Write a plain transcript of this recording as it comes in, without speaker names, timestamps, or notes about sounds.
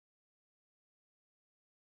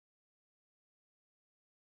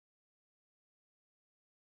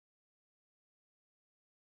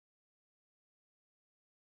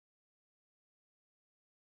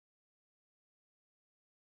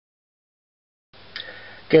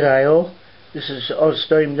G'day all, this is Oz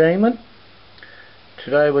Steam Demon.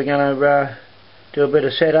 Today we're going to do a bit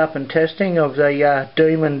of setup and testing of the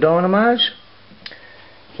Demon dynamos.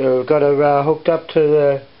 So we've got her hooked up to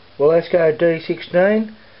the Wilesco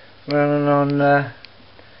D-16, running on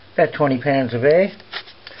about 20 pounds of air.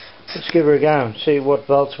 Let's give her a go and see what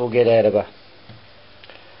volts we'll get out of her.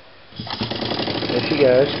 There she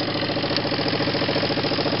goes.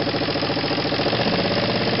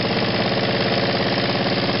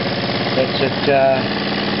 That's at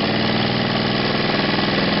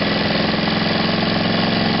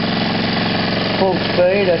full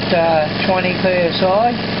speed at 20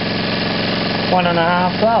 psi,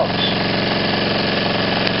 1.5 volts.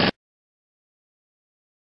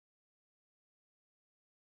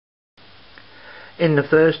 In the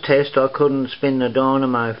first test I couldn't spin the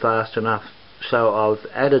dynamo fast enough, so I've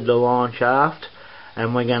added the line shaft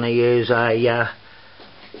and we're going to use a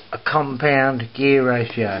compound gear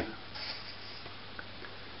ratio.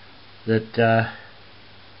 That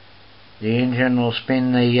the engine will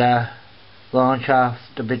spin the line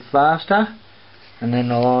shaft a bit faster, and then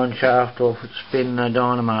the line shaft will spin the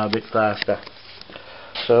dynamo a bit faster.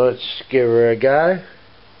 So let's give her a go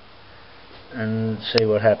and see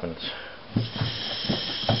what happens.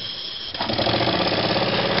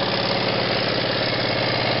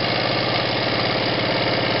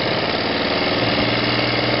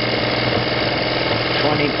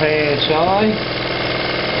 PSI,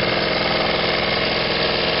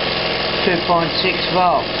 2.6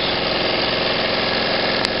 volts.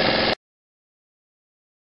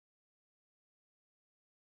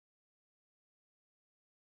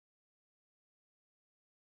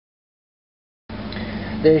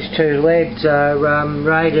 These two LEDs are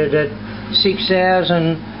rated at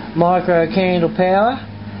 6,000 micro candle power,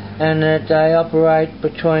 and that they operate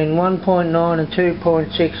between 1.9 and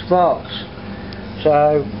 2.6 volts.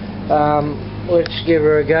 So let's give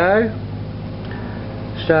her a go.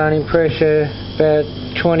 Starting pressure about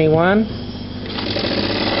 21.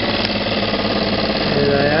 There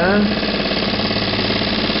they are.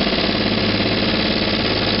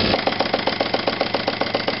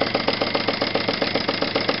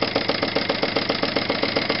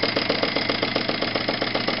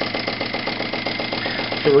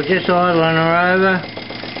 So we're just idling her over,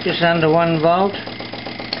 just under 1 volt.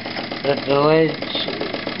 That the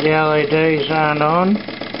LEDs aren't on,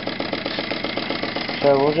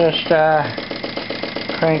 so we'll just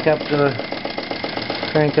crank up the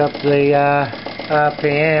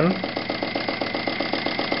RPM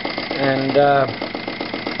and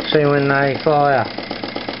see when they fire.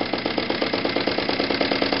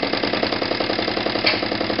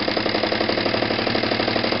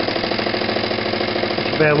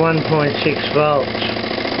 It's about 1.6 volts.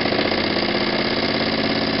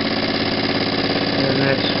 And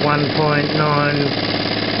that's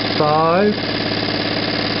 1.95,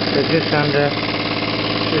 so just under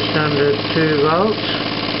 2 volts,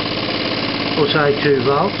 or say 2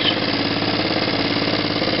 volts.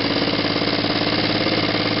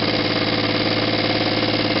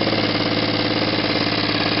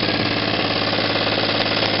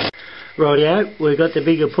 Rightio, we've got the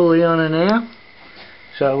bigger pulley on her now,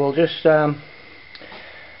 so we'll just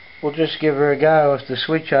give her a go with the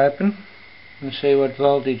switch open and see what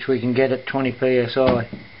voltage we can get at 20 psi.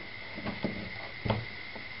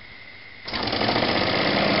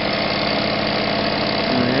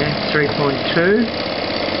 There, 3.2,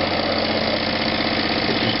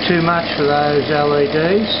 which is too much for those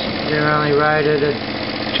LEDs. They're only rated at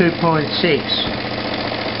 2.6.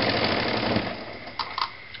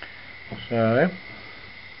 So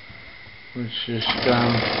let's just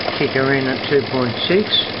kick her in at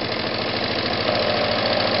 2.6.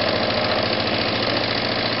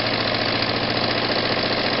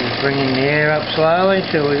 Bringing the air up slowly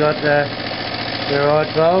till we got the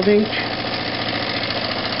right voltage.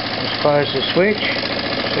 Let's close the switch,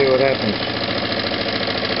 see what happens.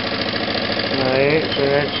 So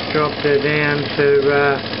that's dropped her down to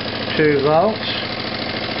 2 volts.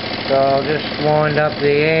 So I'll just wind up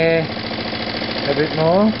the air a bit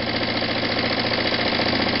more.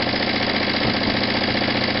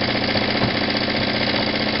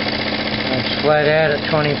 It's flat out at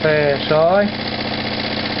 20 psi.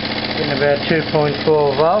 Getting about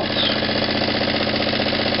 2.4 volts.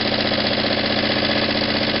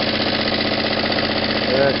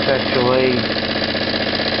 So that's actually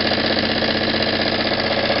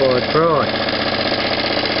quite bright.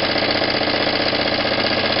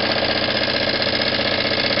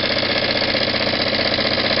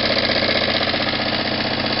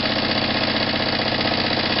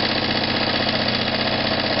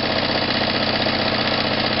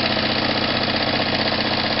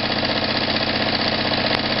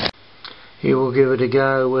 you will give it a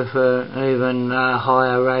go with an even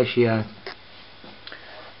higher ratio.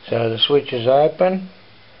 So the switch is open,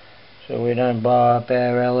 so we don't blow up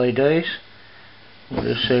our LEDs. We'll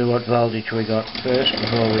just see what voltage we got first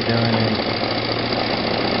before we do anything.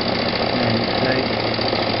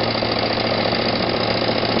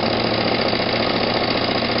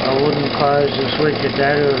 I wouldn't close the switch at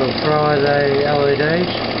that, or it'll fry the LEDs.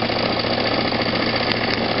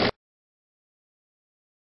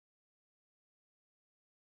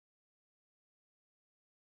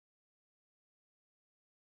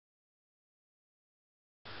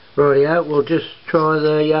 Rightio, we'll just try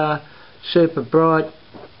the super bright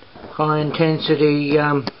high intensity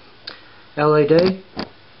LED.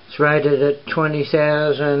 It's rated at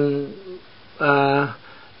 20,000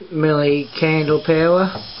 milli candle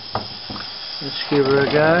power. Let's give her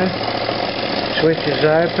a go. Switch is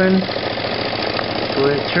open.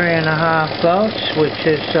 We're 3.5 volts, which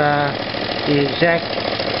is the exact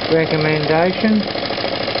recommendation.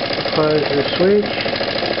 Close the switch.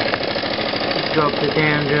 Dropped it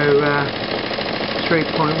down to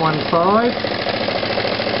 3.15,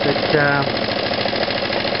 but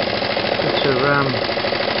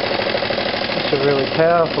it's a really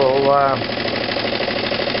powerful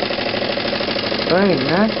beam,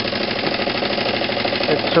 that.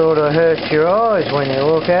 It sort of hurts your eyes when you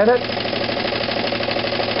look at it.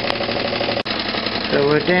 So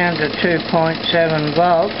we're down to 2.7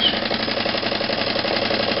 volts.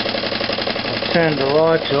 Turn the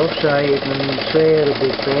lights off so you can see it a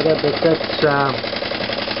bit better, but that's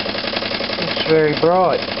very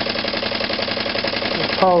bright.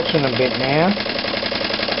 It's pulsing a bit now.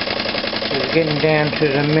 It's getting down to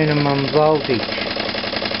the minimum voltage.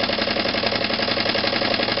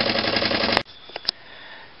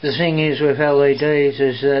 The thing is with LEDs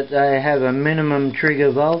is that they have a minimum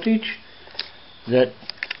trigger voltage that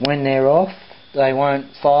when they're off they won't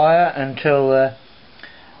fire until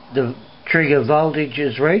the trigger voltage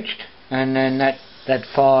is reached, and then that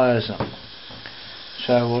fires them.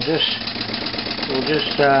 So we'll just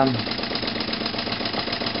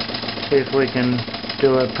see if we can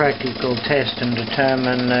do a practical test and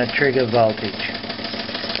determine the trigger voltage.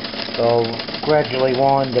 So I'll gradually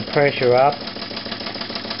wind the pressure up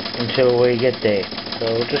until we get there.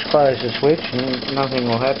 So we'll just close the switch and nothing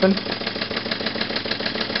will happen.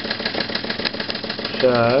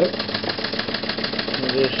 So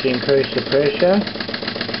just increase the pressure.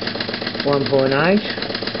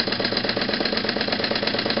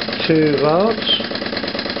 1.8, 2 volts,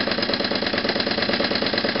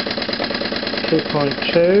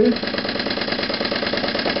 2.2.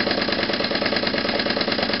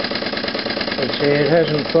 Let's see, it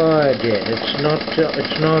hasn't fired yet.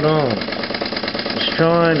 It's not on. It's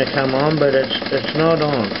trying to come on, but it's not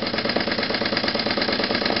on.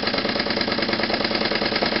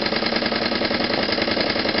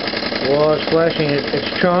 While it's flashing,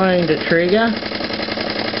 it's trying to trigger.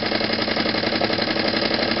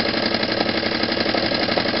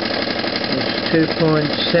 It's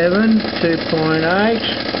 2.7,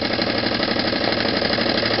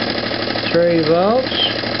 2.8, 3 volts,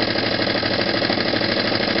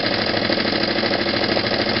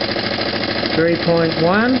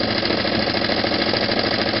 3.1.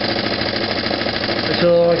 That's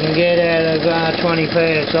all I can get out of 20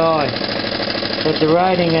 psi. But the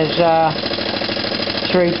rating is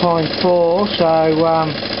 3.4, so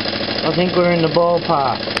I think we're in the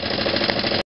ballpark.